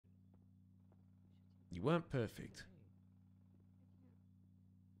You weren't perfect.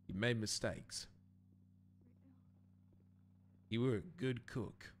 You made mistakes. You were a good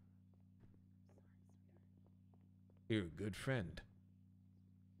cook. You're a good friend.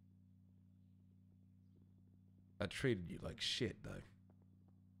 I treated you like shit, though.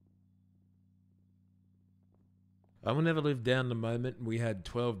 I will never live down the moment we had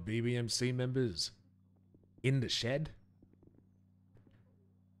 12 BBMC members in the shed.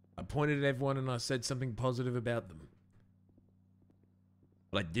 I pointed at everyone and I said something positive about them.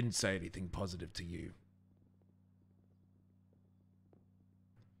 But I didn't say anything positive to you.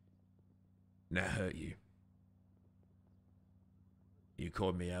 And that hurt you. You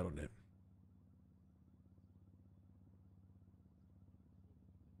called me out on it.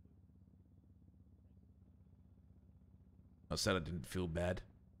 I said I didn't feel bad,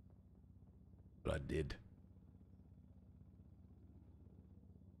 but I did.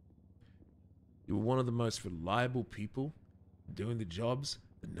 You were one of the most reliable people doing the jobs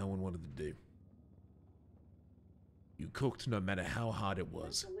that no one wanted to do. You cooked no matter how hard it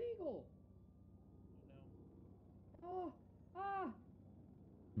was. That's illegal. Oh,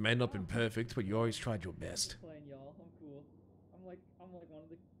 You may not have been perfect, but you always tried your best. I'm playing y'all. I'm cool. I'm like one of the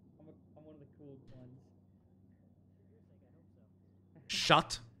I'm one of the cool ones.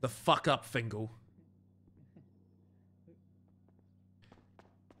 Shut the fuck up, Fingal.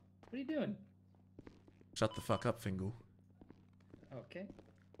 What are you doing? Shut the fuck up, Fingal. Okay.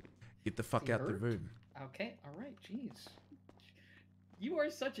 Get the fuck out the room. Okay. All right. Jeez. You are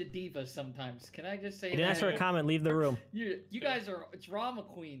such a diva sometimes. Can I just say You didn't ask for a comment. Leave the room. You guys are drama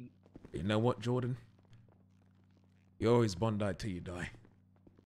queen. You know what, Jordan? You're always Bondi till you die.